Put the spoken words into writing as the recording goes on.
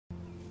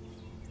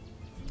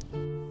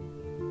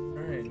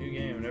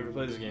I've never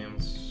played this game.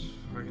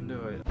 I can do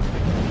it.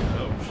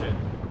 Oh shit.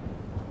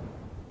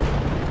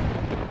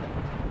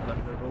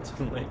 Thunderbolt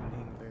and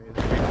lightning.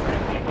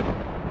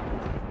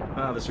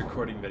 Ah, this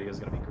recording video is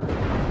gonna be great.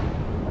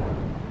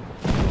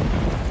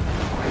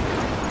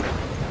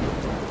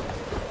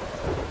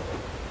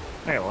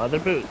 Hey, leather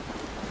boot.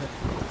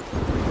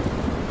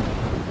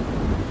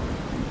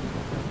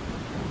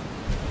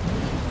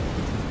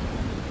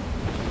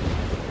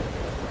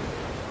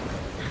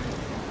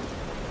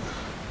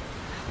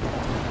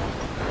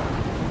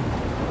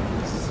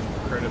 This is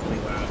incredibly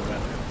loud.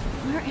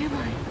 Where am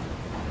I?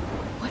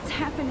 What's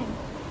happening?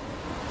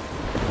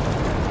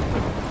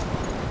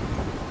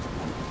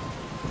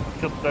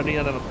 Killed 30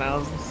 out of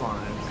 1,000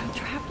 slimes. I'm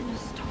trapped in a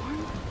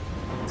storm?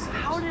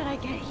 How did I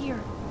get here?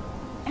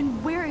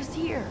 And where is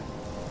here?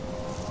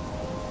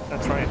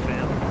 That's right,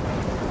 fam.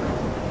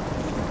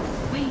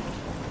 Wait,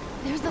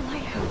 there's the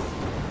lighthouse.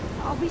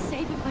 I'll be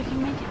safe if I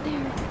can make it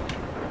there.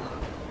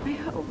 I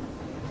hope.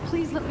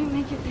 Please let me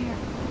make it there.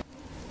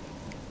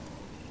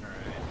 Alright.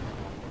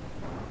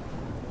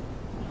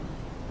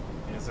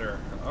 Is there...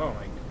 Oh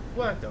my...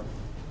 What the...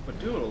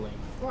 Bedoodling?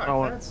 Fuck,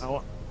 that's...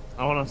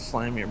 I want to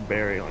slam your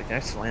berry like I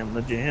slammed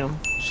the jam.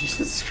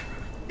 Jesus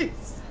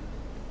Christ.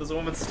 This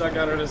woman's stuck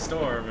out in a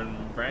storm,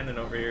 and Brandon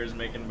over here is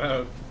making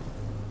about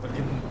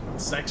fucking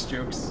sex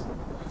jokes.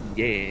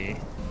 Yeah.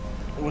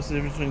 What's the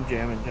difference between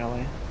jam and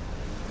jelly?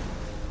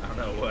 I don't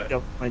know what.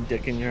 Dump my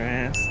dick in your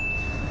ass.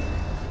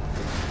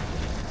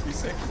 You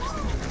say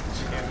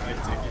jam my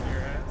dick in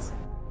your ass?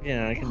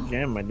 Yeah, I can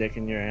jam my dick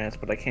in your ass,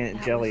 but I can't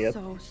That jelly was it.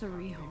 so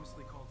surreal.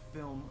 Famously called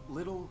film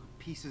Little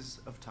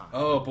Pieces of Time.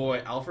 Oh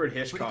boy, Alfred But he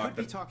Hitchcock, could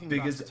be the talking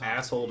biggest about photography,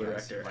 asshole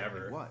yes, director like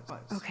ever. it was.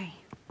 Okay.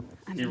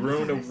 I'm He in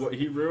ruined this. a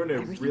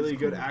Everything's really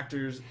good cool.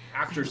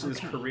 actress's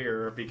Okay.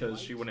 career because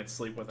she wouldn't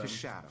sleep with The him.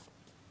 shadow.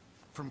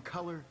 From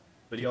color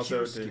But he to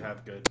also did chiaroscuro.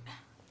 have good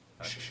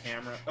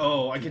camera.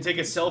 Oh, I can take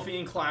a selfie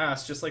in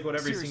class just like what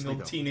every Seriously, single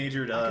though,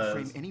 teenager I could does.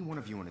 frame any one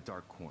of you in a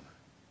dark corner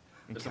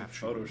and There's some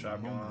capture you in a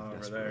Photoshop going moment on of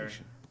over there.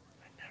 desperation.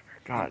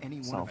 God, And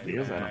any one of you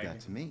selfie is could do that? that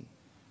to me.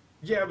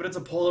 Yeah, but it's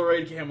a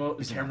Polaroid Is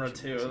an camera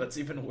option, too. see? That's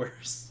even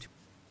worse.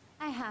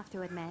 I have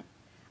to admit,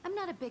 I'm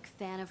not a big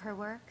fan of her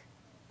work.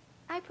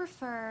 I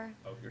prefer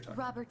Oh, you're talking.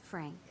 Robert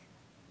Frank.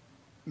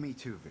 Me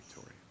too,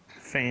 Victoria.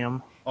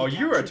 Fam. Oh,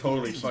 you are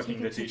totally I should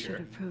fucking take the a picture teacher.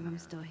 to prove I'm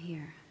still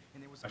here.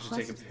 And it was I should Plus,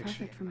 take a it's picture.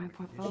 perfect for my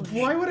portfolio.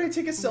 Why would I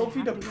take a And I selfie have to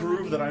to get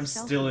prove my that I'm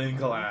latest still selfie in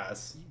photo.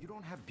 class? You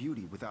don't have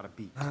beauty without a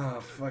beat. Oh,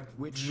 fuck.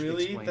 Which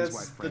Really? explains why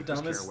That's the Frank was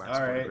dumbest. Kerouac's Alright.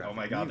 photographic Oh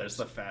my god, there's muse.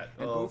 the fat.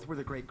 And Oh, both were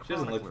the great she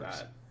doesn't look chroniclers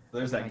fat.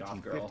 There's of that the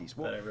goth girl 1950s.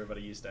 Well, that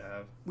everybody used to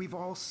have. We've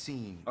all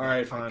seen.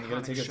 Alright, that fine. I'm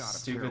gonna iconic take a shot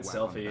of stupid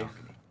Kerouac on the selfie.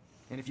 balcony.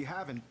 And if you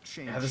haven't,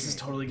 shame. Yeah, this is shame.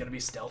 totally gonna be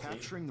stealthy.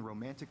 Capturing the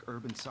romantic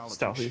urban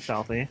solitude.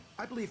 Stealthy.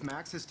 I believe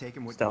Max has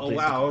taken what Stealthy. Oh you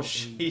wow, call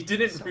he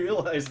didn't selfie.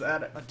 realize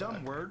that. A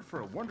dumb word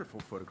for a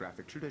wonderful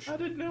photographic tradition. How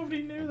did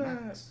nobody knew And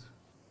that? Max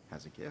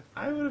has a gift.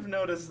 I would have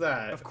noticed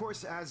that. Of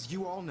course, as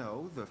you all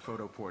know, the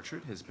photo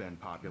portrait has been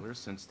popular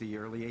since the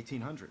early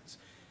 1800s.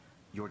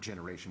 Your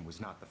generation was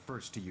not the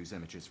first to use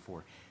images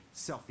for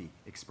selfie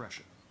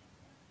expression.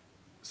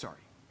 Sorry.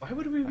 Why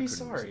would we I be couldn't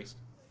sorry? resist.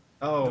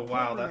 The The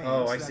wow, point that. remains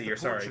Oh, I that see. the You're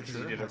sorry because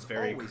portraiture you did a has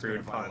very always been crude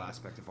a vital pun.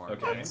 aspect of art.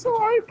 Okay. And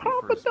Sorry, photography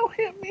Papa, first, don't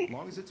hit me. As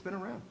long as it's been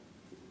around.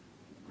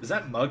 Is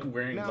that mug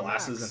wearing Now,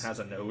 glasses Max, and has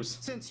a nose?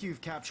 Since you've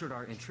captured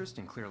our interest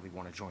and clearly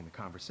want to join the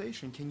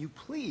conversation, can you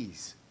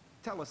please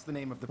tell us the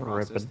name of the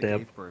process that Rip-a-dip.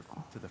 gave birth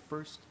to the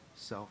first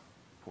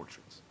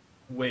self-portraits?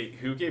 Wait,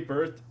 who gave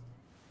birth?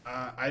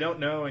 I don't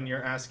know, and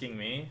you're asking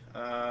me.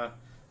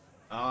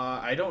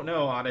 I don't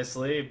know,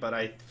 honestly, but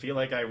I feel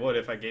like I would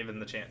if I gave him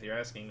the chance. You're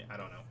asking me? I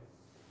don't know.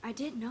 I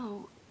did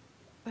know,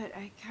 but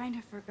I kind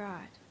of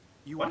forgot.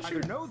 You Why don't either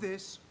you- know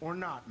this or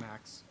not,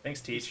 Max. Thanks,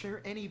 Is Teach.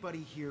 there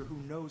anybody here who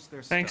knows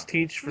their Thanks, stuff?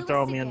 Teach, for Louis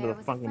throwing me under Daguerre the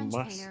was a fucking French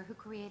bus. painter who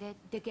created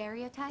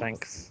daguerreotypes.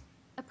 Thanks.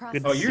 A Good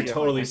process to Oh, see you're you.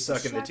 totally with a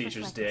sucking the sharp teacher's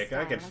reflective dick. I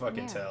style could like a fucking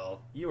mirror.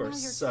 tell. You Now are you're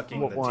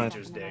sucking What the one?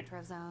 teacher's stuck in the dick.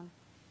 retro zone.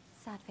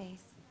 Sad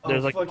face.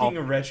 There's Oh, like fucking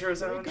all- retro Very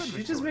zone? good, Did you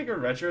just Victoria. make a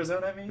retro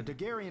zone at The me?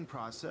 Daguerrean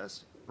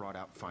process brought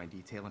out fine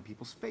detail in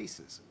people's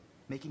faces,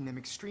 making them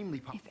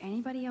extremely If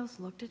anybody else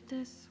looked at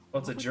this, Well,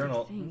 it's a what would they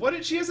journal. think? What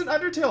did she has an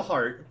Undertale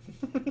heart?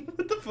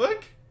 What the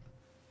fuck?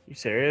 You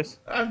serious?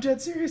 I'm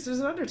dead serious. There's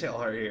an Undertale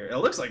heart here. It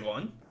looks like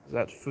one. Is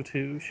that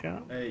Futu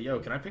shot? Hey, yo,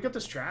 can I pick up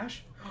this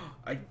trash?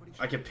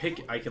 I can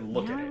pick. I can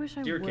look You know, at I it. wish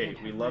I Dear wouldn't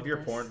Kate, we have love read your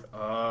this. porn.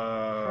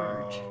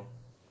 Oh.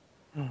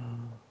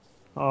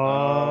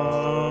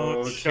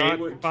 Oh, Kate, shot Kate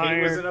was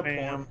fired, in a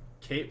fam. porn.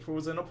 Kate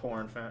was in a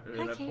porn.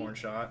 In Hi, a Kate. porn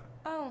shot.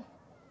 Oh,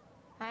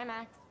 hi,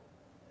 Max.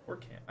 Or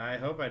can't. I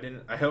hope I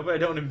didn't. I hope I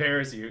don't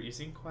embarrass you. You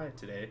seem quiet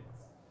today.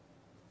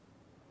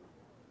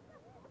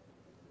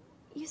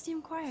 You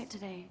seem quiet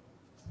today.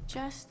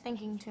 Just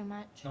thinking too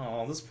much.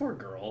 Oh, this poor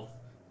girl.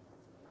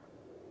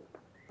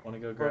 Want to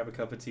go grab a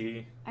cup of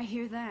tea? I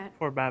hear that.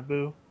 Poor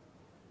Babu.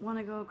 Want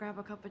to go grab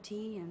a cup of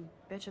tea and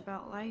bitch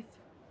about life?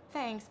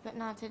 Thanks, but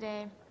not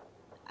today.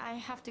 I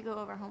have to go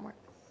over homework.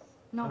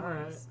 No All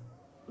right. worries.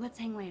 Let's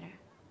hang later.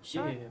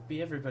 Sure. Yeah,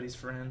 be everybody's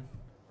friend.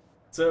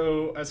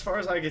 So, as far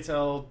as I could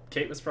tell,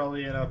 Kate was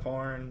probably in a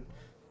porn.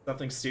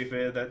 Something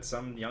stupid that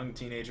some young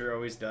teenager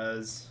always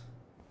does.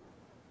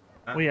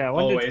 Well, yeah,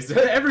 when did- always.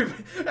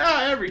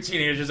 Every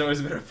teenager's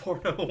always been a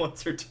porno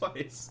once or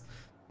twice.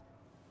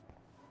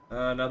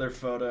 Another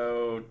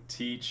photo.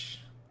 Teach.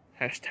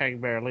 Hashtag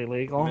barely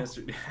legal.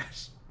 Mr.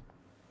 Dash.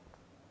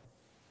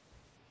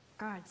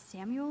 God,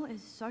 Samuel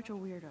is such a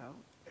weirdo.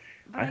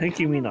 But I think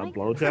you mean kinda a like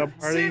blowjob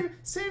party.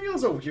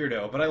 Samuel's a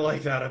weirdo, but I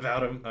like that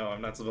about him. Oh,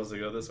 I'm not supposed to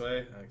go this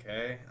way?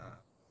 Okay.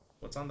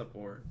 What's on the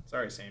board?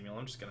 Sorry, Samuel.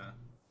 I'm just gonna...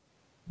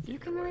 You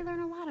can really learn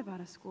a lot about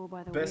a school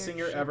by the Best weird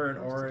singer shit ever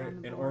posted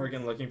on the in boards.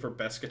 Oregon looking for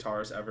best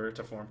guitars ever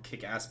to form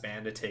kick-ass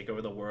band to take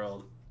over the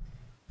world.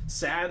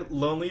 Sad,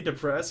 lonely,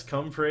 depressed,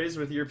 come praise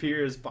with your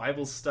peers,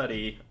 Bible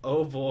study.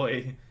 Oh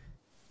boy.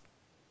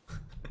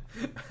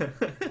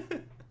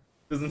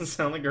 Doesn't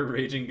sound like a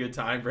raging good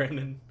time,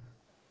 Brandon.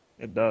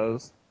 It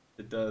does.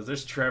 It does.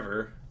 There's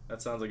Trevor.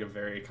 That sounds like a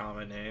very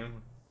common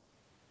name.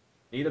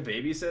 Need a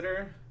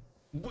babysitter?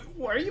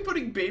 Why are you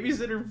putting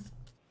babysitter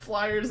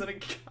flyers in a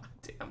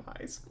goddamn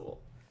high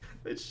school?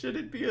 That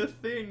shouldn't be a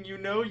thing. You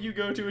know you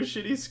go to a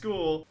shitty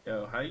school.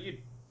 Yo, how you...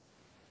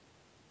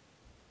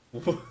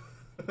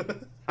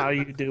 How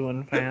you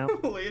doing, fam?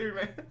 Later,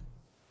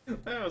 man.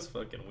 That was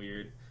fucking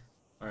weird.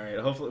 Alright,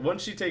 hopefully...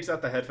 Once she takes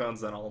out the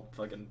headphones, then I'll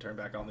fucking turn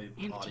back on the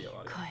Empty.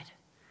 audio. Good.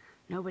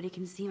 Nobody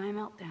can see my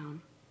meltdown.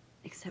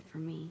 Except for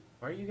me.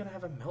 Why are you gonna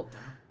have a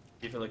meltdown?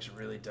 If it looks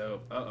really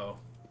dope. Uh-oh.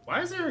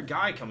 Why is there a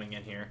guy coming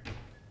in here?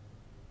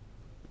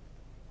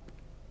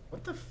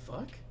 What the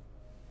fuck?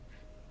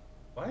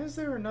 Why is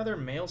there another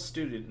male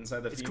student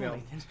inside the It's female? cool,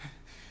 Nathan.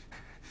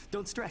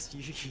 Don't stress.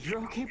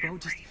 You're okay, bro.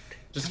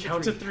 Just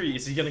count to three.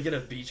 Is he gonna get a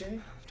BJ?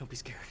 Don't be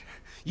scared.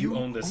 You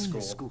own this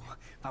school.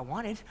 If I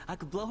wanted, I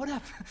could blow it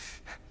up.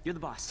 You're the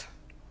boss.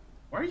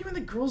 Why are you in the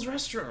girls'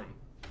 restroom?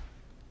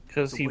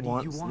 Because So he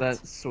what do you wants want?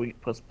 that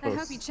sweet puss I hope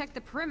puss. you check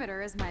the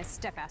perimeter, as my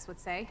step-ass would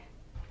say.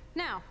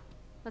 Now,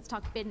 let's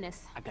talk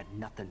business. I got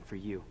nothing for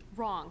you.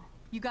 Wrong.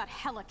 You got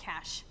hella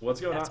cash. What's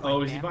going That's on? my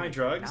Oh, is he family, buying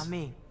drugs? Not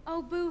me.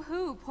 Oh,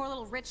 boo-hoo, poor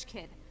little rich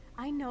kid.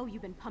 I know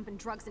you've been pumping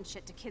drugs and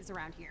shit to kids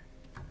around here.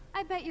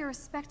 I bet your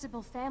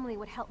respectable family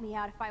would help me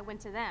out if I went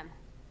to them.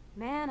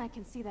 Man, I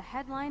can see the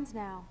headlines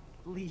now.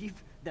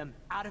 Leave them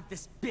out of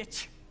this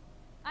bitch.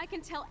 I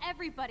can tell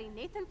everybody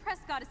Nathan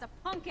Prescott is a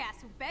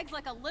punk-ass who begs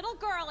like a little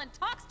girl and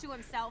talks to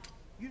himself.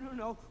 You don't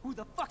know who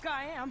the fuck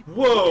I am.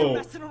 Whoa! You're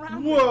messing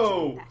around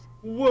Whoa! That.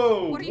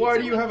 Whoa! What are you Why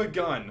do you doing? have a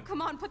gun?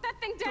 Come on, put that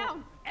thing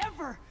down! Don't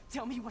ever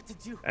tell me what to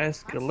do.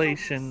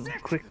 Escalation I'm so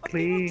sick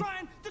quickly. of people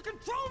trying to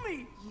control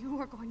me. You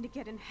are going to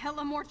get in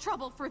hella more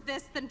trouble for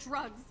this than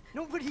drugs.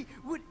 Nobody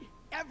would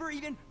ever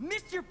even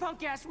miss your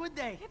punk ass, would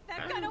they? Get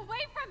that gun away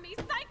from me,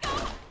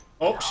 psycho!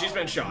 Oh, she's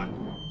been shot.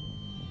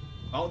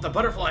 Oh, the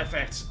butterfly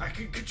effect. I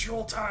can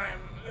control time.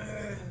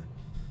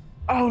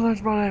 Oh,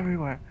 there's blood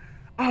everywhere.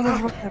 Oh, there's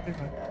blood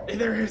everywhere. Hey,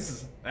 there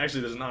is.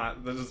 Actually, there's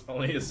not. There's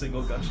only a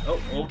single gunshot.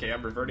 Oh, okay.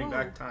 I'm reverting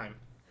back time.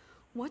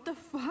 What the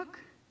fuck?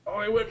 Oh,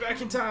 I went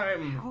back in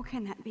time. How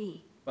can that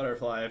be?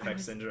 Butterfly I effect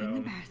was in the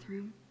syndrome.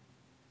 bathroom.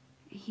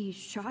 He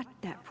shot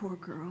that poor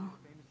girl.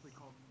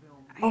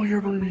 Oh,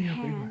 you're held up my bleeding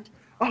everywhere. hand,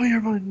 Oh,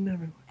 you're bleeding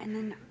everywhere. and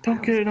then Don't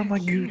I get was it on my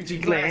back Gucci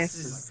here.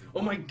 glasses.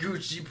 Oh my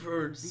Gucci These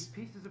birds.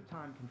 pieces of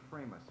time can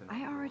frame us in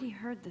I already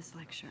heard this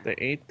lecture. The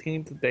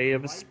 18th day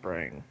of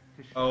spring.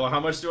 Oh, how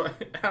much do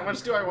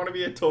I want to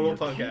be a total Now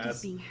punk Kate is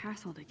ass? being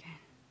hassled again.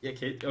 Yeah,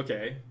 Kate.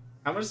 Okay.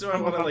 How much do I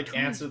want to like Troy's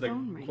answer the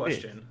phone rings.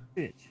 question?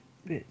 Bitch,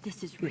 bitch.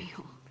 This is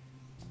real.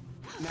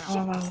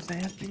 All I was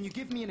asking. Can you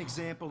give me an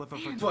example of a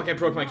Fuck! I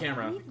broke my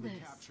camera. Believe this.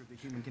 capture the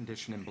human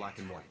condition in black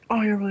and white?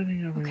 Oh, you're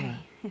bleeding Okay, everywhere.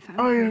 if I'm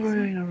Oh, you're crazy,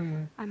 bleeding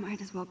everywhere. I might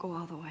as well go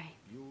all the way.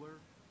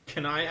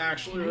 Can I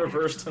actually Can I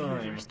reverse actually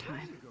time? reverse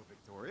time? Go,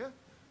 Victoria.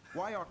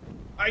 Why are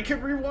I can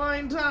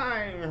rewind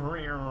time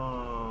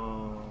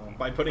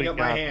by putting We up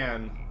my got-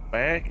 hand.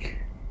 Back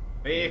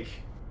Big.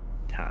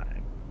 time.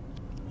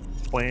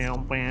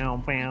 Wow,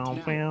 wow, wow,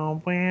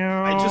 wow,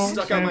 wow. I just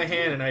stuck out my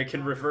hand and I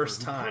can reverse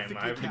time.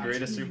 I have the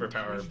greatest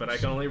superpower, but I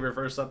can only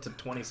reverse up to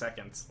 20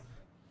 seconds.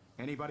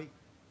 anybody?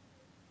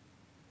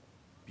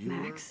 Bueller?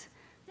 Max,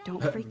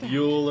 don't freak out.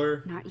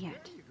 Bueller. Not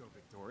yet. There you go,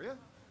 Victoria.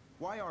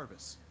 Why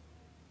Arvis?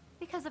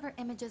 Because of her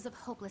images of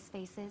hopeless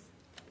faces.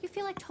 You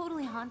feel like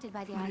totally haunted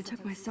by the When I eyes took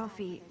of my those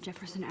selfie,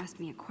 Jefferson asked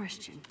me a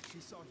question.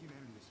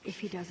 If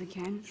he does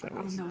again,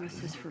 I'll know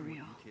this is for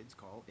real. Kids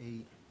call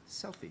a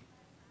selfie.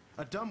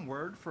 A dumb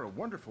word for a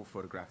wonderful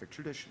photographic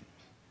tradition.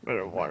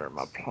 Better water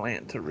my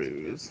plant to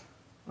ruse.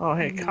 Oh,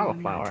 hey, I know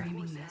I'm not cauliflower.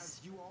 dreaming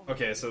this.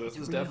 Okay, so this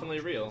is definitely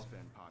real. Been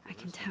popular I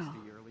can since tell.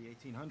 The early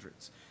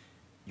 1800s.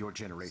 Your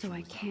generation. So I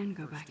was the can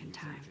go first back to in use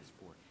time. images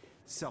for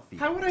selfie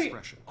How would I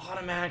expression.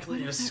 automatically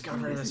What if that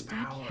discover girl this isn't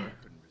dead power?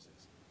 yet? Couldn't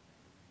resist.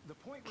 The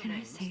point Can I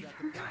remains save that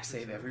her? the Can I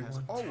save has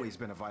everyone? always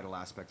been a vital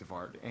aspect of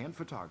art and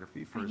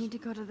photography for I need to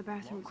go to the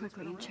bathroom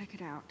quickly and check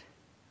it out.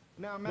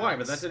 Now, Why?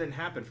 But Max, that didn't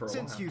happen for a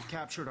since while. you've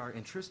captured our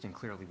interest and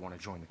clearly want to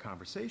join the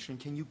conversation,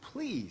 can you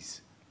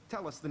please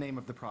tell us the name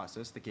of the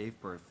process that gave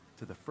birth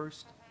to the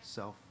first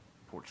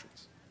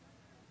self-portraits?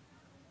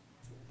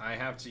 I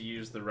have to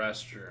use the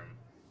restroom.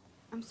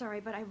 I'm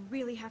sorry, but I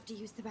really have to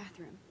use the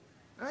bathroom.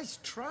 Nice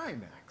try,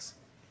 Max.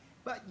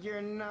 But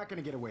you're not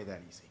gonna get away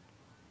that easy.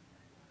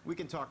 We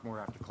can talk more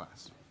after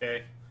class.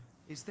 Okay.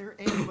 Is there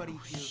anybody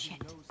here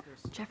Shit. who knows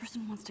their...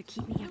 Jefferson wants to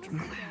keep me after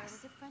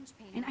class.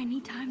 And I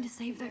need time to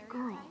save that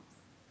girl.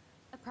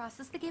 A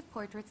process that gave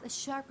portraits a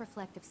sharp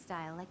reflective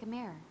style like a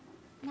mirror.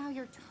 Now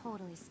you're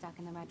totally stuck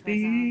in the retro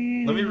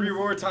zone. Let me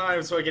reward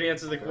time so I can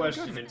answer the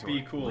question and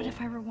be cool. What if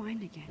I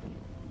rewind again?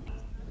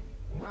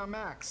 Now,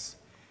 Max,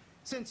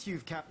 since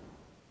you've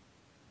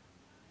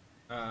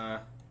The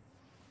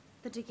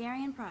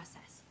Daguerrean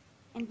process,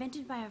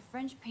 invented by a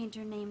French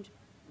painter named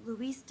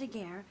Louis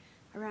Daguerre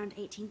around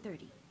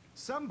 1830.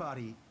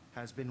 somebody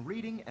has been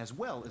reading as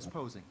well as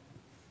posing.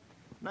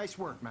 Nice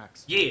work,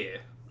 Max. Yeah.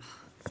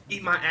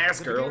 Eat my ass,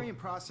 The girl. Daguerrean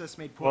process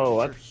made Whoa,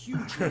 portraiture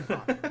hugely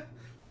popular.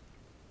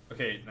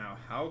 Okay, now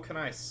how can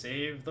I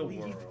save the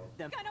world?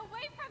 Them. Get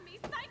away from me,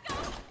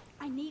 psycho!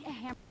 I need a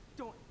hammer.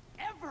 Don't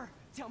ever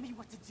tell me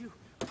what to do.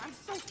 I'm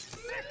so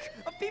sick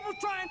of people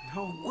trying.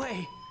 No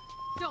way.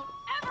 Don't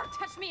ever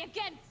touch me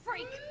again,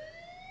 freak!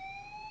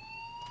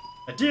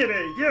 I did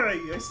it!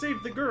 Yay! I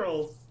saved the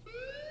girl!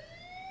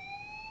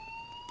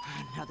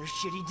 Another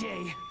shitty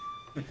day.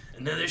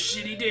 Another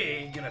shitty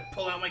day. Gonna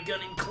pull out my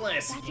gun in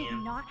class That did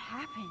again. not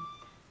happen.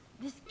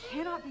 This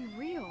cannot be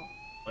real.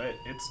 But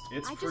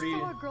it's I pretty.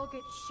 just saw a girl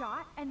get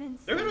shot and then.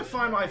 They're gonna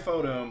find my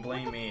photo and What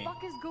blame the me.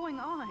 fuck is going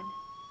on?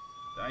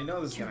 I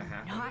know this is gonna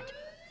happen. Not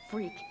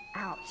freak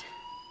out.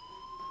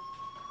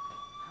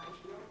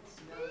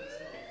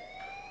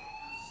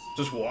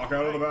 Just walk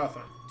out of the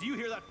bathroom. Do you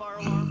hear that fire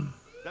alarm?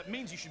 That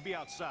means you should be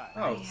outside.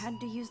 Oh, I had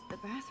to use the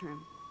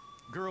bathroom.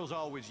 Girls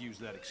always use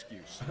that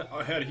excuse.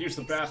 I had to use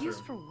the bathroom.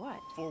 Excuse for what?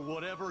 For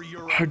whatever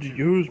you're How'd up you to,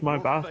 use my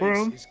your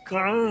bathroom? face is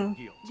covered in Ah.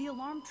 guilt. The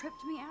alarm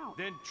tripped me out.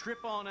 Then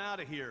trip on out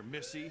of here,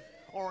 Missy.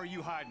 Or are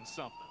you hiding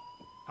something?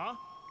 Huh?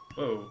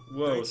 Whoa,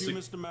 whoa. Thank you,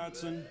 Mr.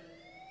 Madsen.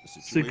 The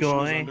situation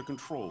Sigourney. is under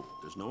control.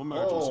 There's no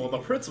emergency. Oh, the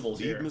principal's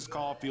Leave here. Miss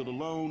Caulfield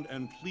alone,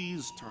 and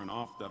please turn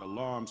off that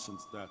alarm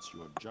since that's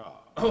your job.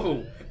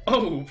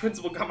 Oh,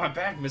 principal got my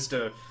back,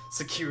 Mr.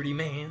 Security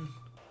Man.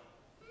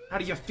 How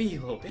do you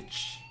feel,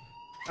 bitch?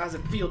 How does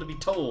it feel to be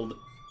told?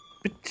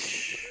 I'm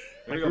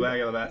gonna go back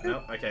out of that.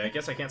 Nope. Okay, I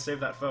guess I can't save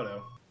that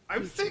photo. I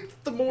think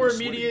the more Your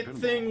sweaty immediate pinballs.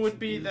 thing would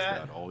be Is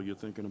that all you're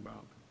thinking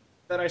about?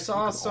 I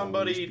saw could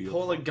somebody always be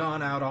pull a upfront.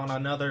 gun out on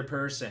another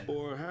person.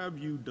 Or have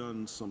you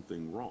done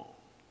something wrong?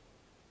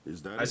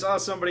 Is that I it? saw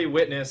somebody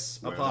witness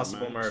a Well,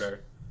 possible Max.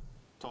 murder.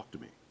 Talk to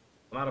me.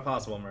 Well, not a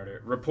possible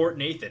murder. Report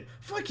Nathan.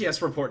 Fuck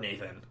yes, report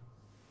Nathan.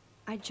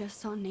 I just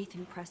saw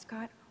Nathan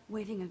Prescott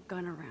waving a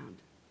gun around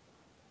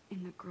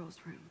in the girls'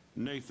 room.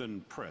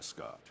 Nathan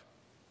Prescott.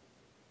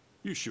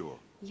 You sure?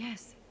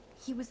 Yes,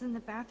 he was in the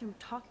bathroom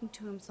talking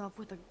to himself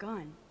with a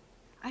gun.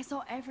 I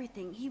saw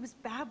everything. He was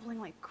babbling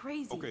like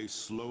crazy. Okay,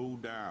 slow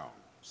down.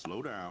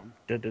 Slow down.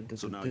 Du-du-du-du-du-du.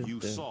 So now you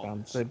saw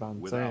Bouncy, this bouncy.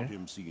 without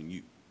him seeing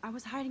you. I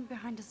was hiding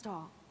behind a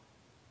stall.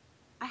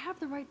 I have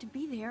the right to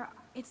be there.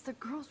 It's the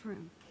girls'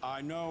 room.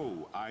 I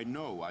know.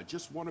 I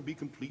just want to be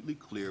completely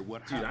clear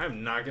what Dude, happened.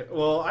 I'm not gonna.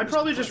 Well, I Mr.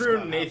 probably just Prescott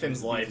ruined Nathan's happens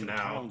to be life from the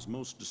now. town's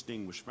most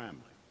distinguished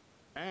family,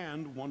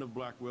 and one of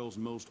Blackwell's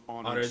most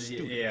honored Honored,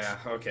 students. yeah,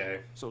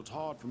 okay. So it's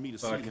hard for me to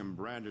Fuck. see him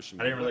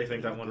brandishing. I didn't a really weapon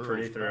think that in one the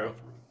pretty girls' through.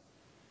 bathroom.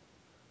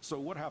 So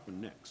what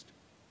happened next?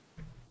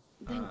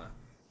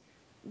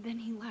 Then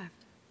he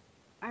left.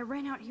 I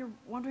ran out here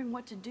wondering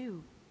what to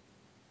do.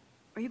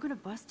 Are you gonna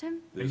bust him?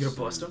 Are you gonna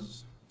bust him?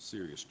 is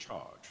serious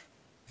charge.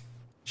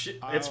 Shit,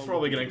 I'll it's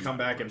probably look gonna into come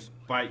that back and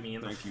personally. bite me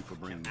in the Thank you for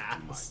bringing fucking that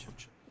to my ass.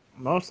 attention.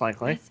 Most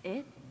likely. That's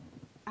it?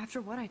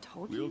 After what I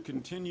told We'll you?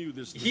 continue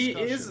this He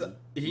discussion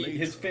is. His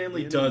later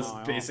family in does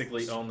my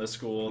basically office. own the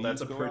school. Please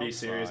That's a go pretty outside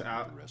serious with the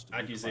rest of your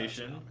class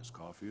accusation. now, Miss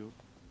Caulfield.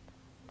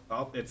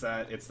 Oh, it's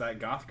that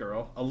goth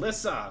girl,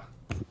 Alyssa.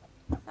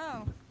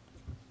 Oh.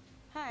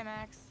 Hi,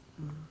 Max.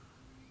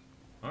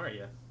 How are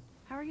you?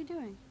 How are you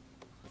doing?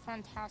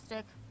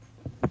 Fantastic.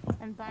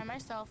 I'm by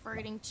myself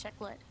reading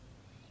Chicklet.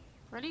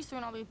 Pretty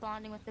soon I'll be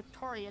bonding with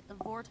Victoria at the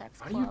Vortex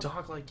Why Club. do you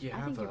talk like you I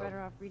have think you're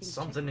better off reading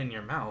something in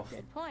your mouth?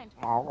 Good point.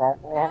 Now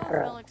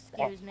if you'll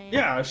excuse me.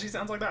 Yeah, she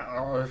sounds like that.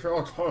 Oh, I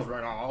feel close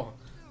right now.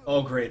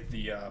 Oh, great.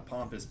 The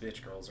pompous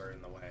bitch girls are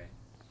in the way.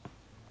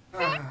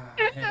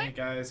 Hey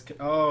guys.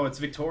 Oh, it's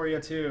Victoria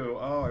too.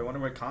 Oh, I wonder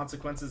what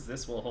consequences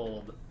this will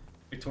hold.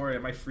 Victoria,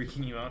 am I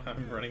freaking you out?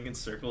 I'm running in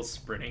circles,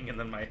 sprinting, and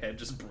then my head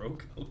just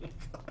broke. Oh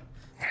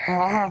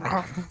my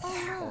god.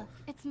 Oh,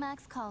 it's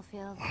Max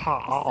Caulfield, the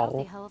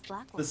selfie hoe of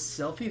Blackwell. The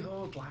selfie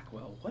hoe of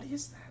Blackwell. What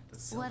is that? The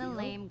selfie What a hoe?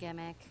 lame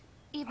gimmick.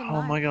 Even Oh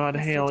Mark, my god, Mr.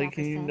 Haley,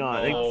 can you Jefferson,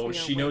 not? thinks Oh, we are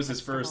she knows his witness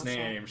to first bullshit.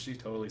 name. She's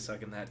totally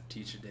sucking that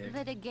teacher dick.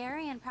 The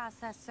Daguerrean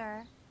process,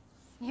 sir.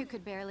 You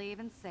could barely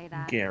even say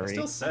that. I Gary.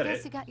 still I said guess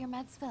it. you got your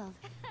meds filled.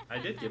 I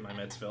did get my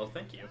meds filled.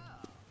 Thank you.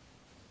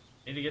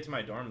 Need to get to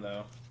my dorm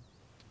though.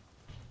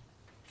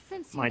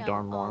 Since you My know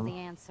dorm all dorm. the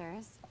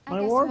answers, I My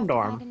guess warm we'll have to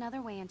dorm. find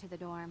another way into the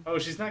dorm. Oh,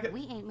 she's not gonna.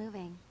 We ain't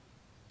moving.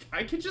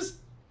 I could just.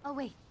 Oh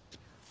wait,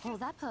 hold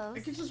that pose.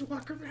 I could just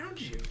walk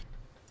around you.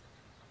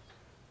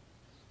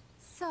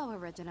 So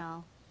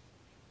original.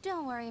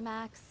 Don't worry,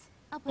 Max.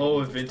 I'll put Oh,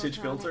 a a vintage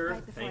filter on it filter?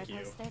 right before Thank I you.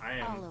 post it I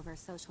am- all over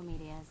social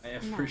medias. I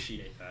Now,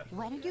 appreciate that.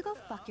 why don't you go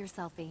fuck your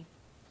selfie?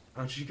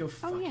 Why don't you go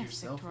fuck Oh yes,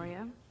 yourself?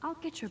 Victoria. I'll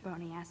get your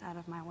bony ass out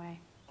of my way.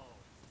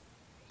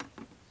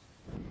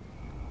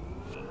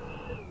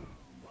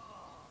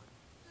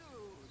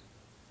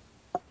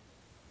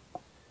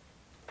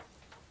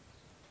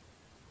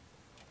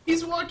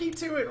 He's walking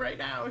to it right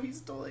now.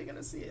 He's totally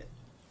gonna see it.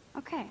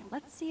 Okay,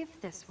 let's see if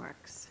this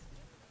works.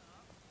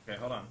 Okay,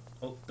 hold on.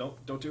 Hold,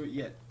 don't do it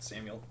yet,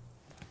 Samuel.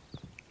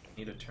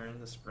 Need to turn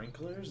the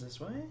sprinklers this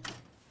way.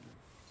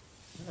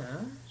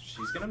 Yeah,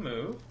 she's gonna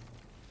move.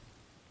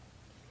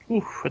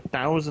 Oof,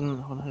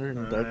 1,100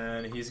 and dead.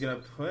 And he's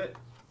gonna put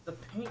the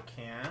paint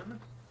can.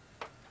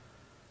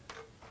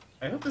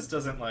 I hope this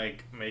doesn't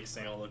like make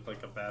Samuel look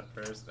like a bad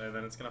person, and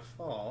then it's gonna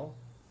fall.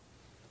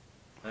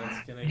 And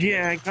it's gonna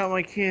Yeah, I got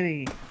my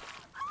kitty.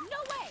 No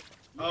way!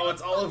 Oh,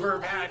 it's all over her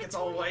back. It's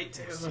all white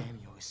too.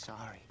 Samuel is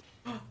sorry.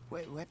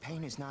 Wet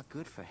paint is not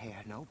good for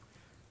hair, nope.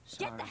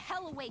 Sorry. Get the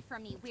hell away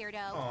from me,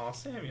 weirdo! Aw,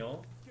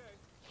 Samuel.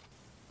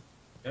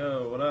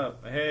 Yo, what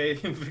up? Hey,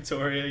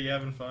 Victoria, you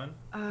having fun?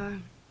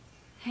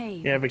 Hey.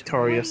 Yeah,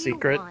 Victoria's What do you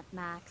Secret. want,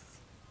 Max?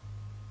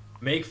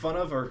 Make fun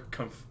of or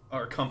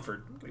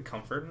comfort?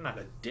 Comfort, not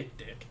a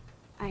dick.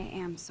 I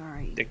am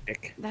sorry.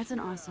 Dick. That's an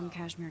awesome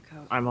cashmere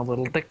coat. I'm a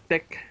little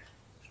dick.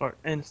 Short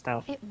and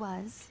stout. It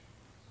was.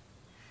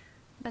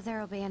 But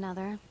there'll be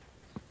another.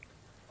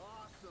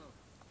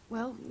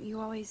 Well, you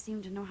always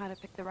seem to know how to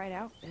pick the right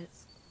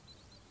outfits.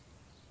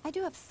 I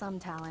do have some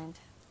talent.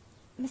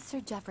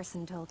 Mr.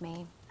 Jefferson told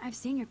me. I've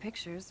seen your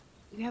pictures.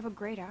 You have a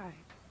great eye.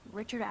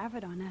 Richard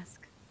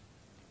Avedon-esque.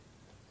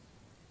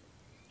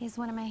 He's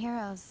one of my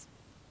heroes.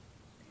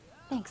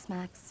 Thanks,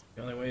 Max.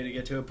 The only way to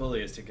get to a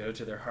bully is to go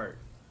to their heart.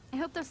 I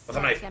hope those With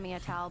a knife. sluts get me a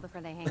towel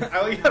before they hang.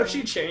 I like how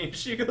she changed.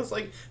 She goes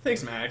like,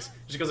 "Thanks, Max."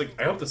 She goes like,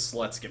 "I hope the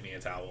sluts give me a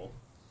towel."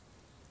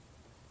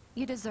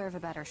 You deserve a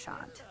better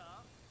shot.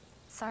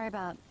 Sorry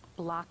about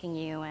blocking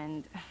you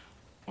and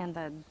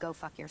the go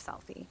fuck your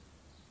selfie.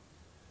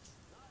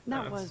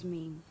 That That's- was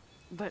mean,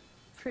 but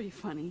pretty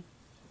funny.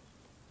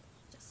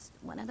 Just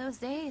one of those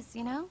days,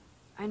 you know?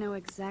 I know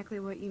exactly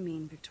what you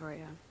mean,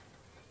 Victoria.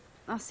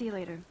 I'll see you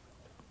later.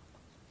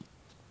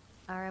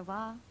 Au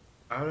revoir.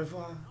 Au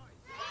revoir.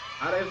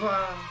 Au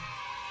revoir,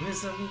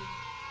 mes amis.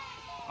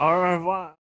 Au revoir.